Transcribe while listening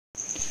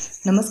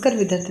नमस्कार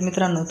विद्यार्थी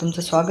मित्रांनो,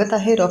 तुमचं स्वागत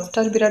आहे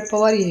रॉकस्टार विराट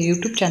पवार या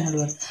यूट्यूब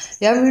चॅनलवर।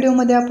 या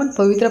व्हिडिओमध्ये आपण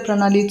पवित्र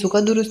प्रणाली चुका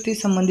दुरुस्ती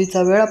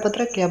संबंधीचा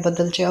वेळापत्रक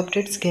याबद्दलचे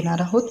अपडेट्स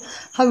घेणार आहोत।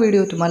 हा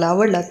व्हिडिओ तुम्हाला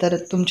आवडला तर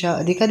तुमच्या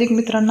अधिकाधिक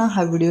मित्रांना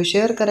हा व्हिडिओ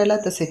शेअर करायला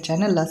तसेच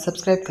चॅनलला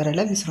सबस्क्राइब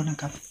करायला विसरू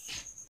नका।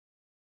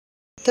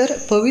 तर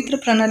पवित्र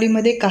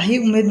प्रणालीमध्ये काही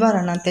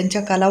उमेदवारांना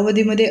त्यांच्या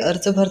कालावधीमध्ये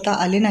अर्ज भरता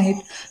आले नाहीत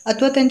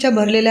अथवा त्यांच्या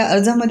भरलेल्या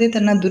अर्जामध्ये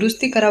त्यांना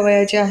दुरुस्ती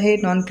करावयाची आहे।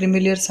 नॉन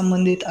क्रिमिलियर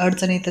संबंधित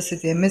अडचणी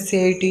तसेच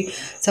MSCIT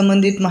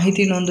संबंधित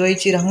माहिती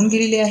नोंदवायची राहून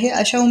गेलेली आहे।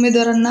 अशा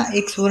उमेदवारांना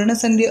एक सुवर्ण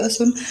संधी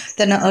असून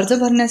त्यांना अर्ज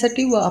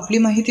भरण्यासाठी व आपली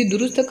माहिती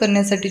दुरुस्त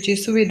करण्यासाठीची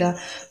सुविधा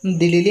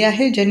दिलेली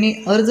आहे। ज्यांनी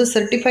अर्ज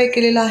सर्टिफाय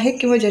केलेला आहे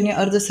किंवा ज्यांनी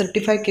अर्ज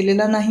सर्टिफाय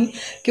केलेला नाही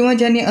किंवा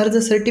ज्यांनी अर्ज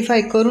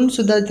सर्टिफाय करून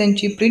सुद्धा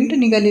त्यांची प्रिंट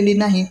निघालेली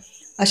नाही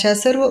अशा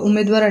सर्व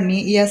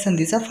उमेदवारांनी या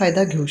संधीचा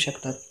फायदा घेऊ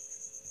शकतात।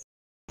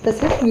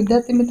 तसेच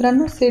विद्यार्थी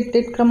मित्रांनो, सेट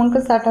डेट क्रमांक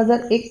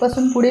 60,001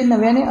 पासून पुढे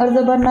नव्याने अर्ज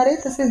भरणारे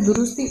तसेच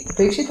दुरुस्ती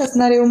अपेक्षित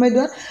असणारे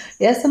उमेदवार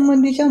या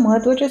संबंधीच्या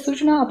महत्त्वाच्या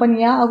सूचना आपण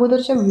या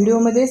अगोदरच्या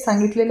व्हिडिओमध्ये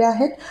सांगितलेल्या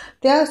आहेत।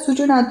 त्या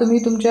सूचना तुम्ही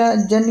तुमच्या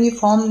ज्यांनी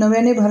फॉर्म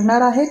नव्याने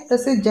भरणार आहेत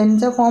तसेच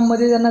ज्यांच्या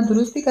फॉर्ममध्ये त्यांना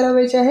दुरुस्ती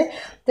करायची आहे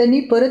त्यांनी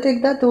परत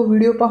एकदा तो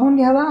व्हिडिओ पाहून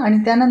घ्यावा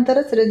आणि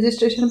त्यानंतरच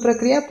रजिस्ट्रेशन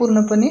प्रक्रिया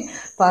पूर्णपणे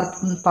पार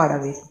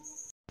पाडावी।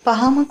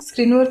 पहा मग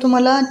स्क्रीनवर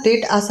तुम्हाला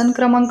डेट आसन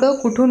क्रमांक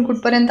कुठून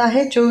कुठपर्यंत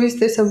आहे। 24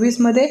 ते 26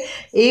 मध्ये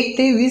 1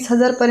 ते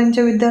 20,000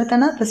 पर्यंतच्या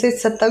विद्यार्थ्यांना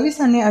तसेच 27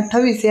 आणि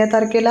 28 या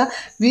तारखेला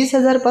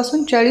 20,000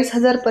 पासून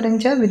 40,000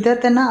 पर्यंतच्या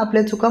विद्यार्थ्यांना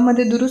आपल्या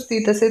चुकांमध्ये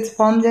दुरुस्ती तसेच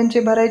फॉर्म ज्यांचे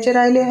भरायचे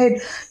राहिले आहेत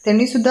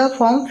त्यांनी सुद्धा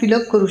फॉर्म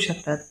फिलअप करू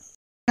शकतात।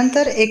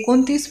 नंतर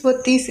 29 व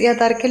 30 या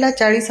तारखेला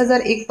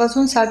 40,001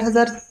 पासून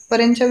 60,000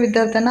 पर्यंतच्या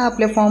विद्यार्थ्यांना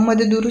आपल्या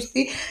फॉर्ममध्ये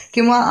दुरुस्ती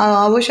किंवा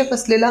आवश्यक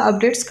असलेला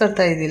अपडेट्स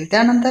करता येतील।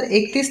 त्यानंतर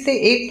 31 ते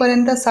 1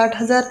 पर्यंत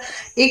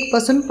 60,001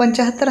 पासून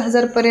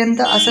 75,000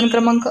 पर्यंत आसन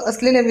क्रमांक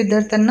असलेल्या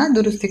विद्यार्थ्यांना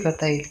दुरुस्ती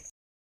करता येईल।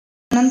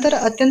 नंतर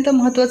अत्यंत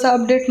महत्त्वाचा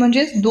अपडेट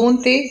म्हणजे 2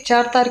 ते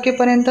 4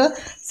 तारखेपर्यंत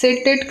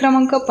सेट डेट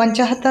क्रमांक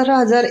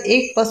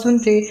 75,001 पासून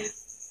ते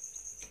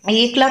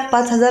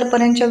 1,05,000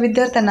 पर्यंतच्या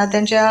विद्यार्थ्यांना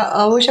त्यांच्या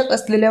आवश्यक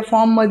असलेल्या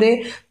फॉर्ममध्ये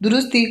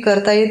दुरुस्ती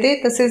करता येते।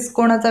 तसेच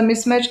कोणाचा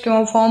मिसमॅच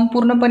किंवा फॉर्म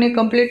पूर्णपणे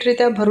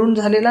कंप्लीटरित्या भरून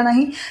झालेला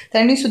नाही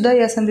त्यांनी सुद्धा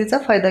या संधीचा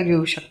फायदा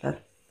घेऊ शकतात।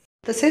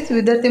 तसेच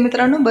विद्यार्थी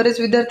मित्रांनो, बरेच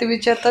विद्यार्थी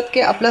विचारतात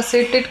की आपला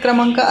सेट डेट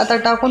क्रमांक आता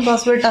टाकून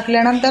पासवर्ड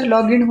टाकल्यानंतर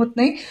लॉग इन होत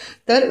नाही।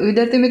 तर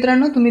विद्यार्थी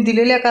मित्रांनो, तुम्ही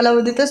दिलेल्या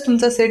कालावधीतच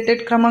तुमचा सेट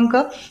डेट क्रमांक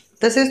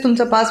तसेच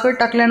तुमचा पासवर्ड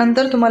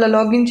टाकल्यानंतर तुम्हाला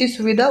लॉग इनची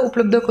सुविधा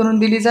उपलब्ध करून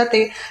दिली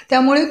जाते।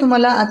 त्यामुळे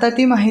तुम्हाला आता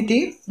ती माहिती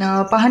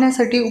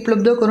पाहण्यासाठी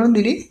उपलब्ध करून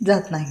दिली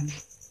जात नाही।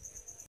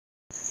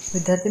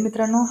 विद्यार्थी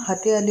मित्रांनो,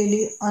 हाती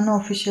आलेली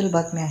अनऑफिशियल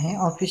बातमी आहे,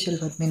 ऑफिशियल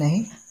बातमी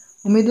नाही।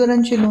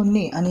 उमेदवारांची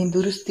नोंदणी आणि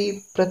दुरुस्ती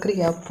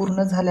प्रक्रिया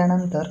पूर्ण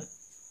झाल्यानंतर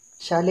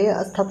शालेय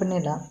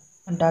आस्थापनेला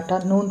डाटा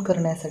नोंद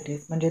करण्यासाठी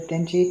म्हणजे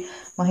त्यांची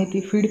माहिती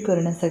फीड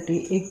करण्यासाठी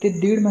 1 ते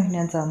 1.5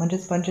 महिन्याचा म्हणजे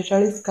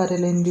 45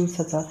 कार्यालयीन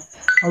दिवसाचा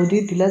अवधी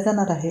दिला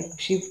जाणार आहे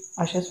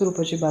अशा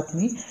स्वरूपाची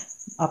बातमी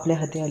आपल्या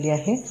हाती आली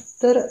आहे।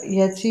 तर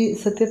याची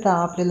सत्यता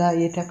आपल्याला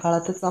येत्या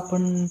काळातच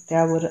आपण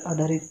त्यावर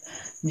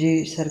आधारित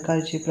जी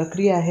सरकारची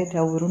प्रक्रिया आहे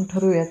त्यावरून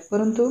ठरवूयात।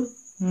 परंतु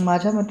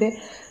माझ्या मते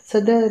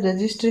सध्या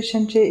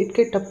रजिस्ट्रेशनचे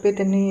इतके टप्पे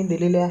त्यांनी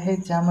दिलेले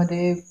आहेत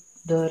ज्यामध्ये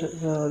दर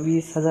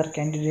 20,000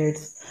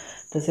 कॅन्डिडेट्स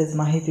तसेच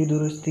माहिती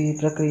दुरुस्ती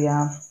प्रक्रिया,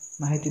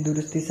 माहिती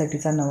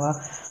दुरुस्तीसाठीचा नवा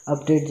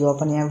अपडेट जो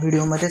आपण या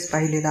व्हिडिओमध्येच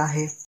पाहिलेला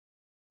आहे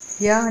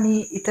या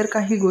आणि इतर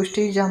काही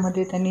गोष्टी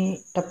ज्यामध्ये त्यांनी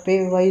टप्पे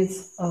वाईज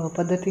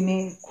पद्धतीने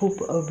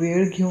खूप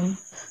वेळ घेऊन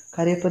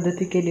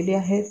कार्यपद्धती केलेली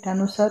आहे।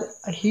 त्यानुसार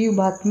ही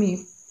बातमी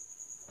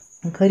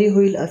खरी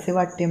होईल असे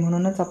वाटते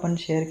म्हणूनच आपण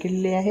शेअर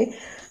केलेली आहे।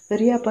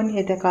 तरी आपण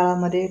येत्या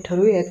काळामध्ये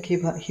ठरवूयात की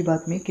ही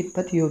बातमी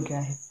कितपत योग्य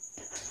आहे।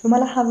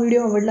 तुम्हाला हा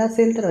व्हिडिओ आवडला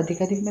असेल तर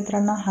अधिकाधिक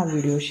मित्रांना हा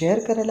व्हिडिओ शेअर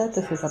करायला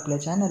तसेच आपल्या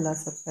चॅनलला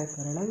सबस्क्राईब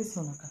करायला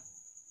विसरू नका।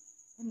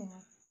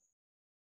 धन्यवाद।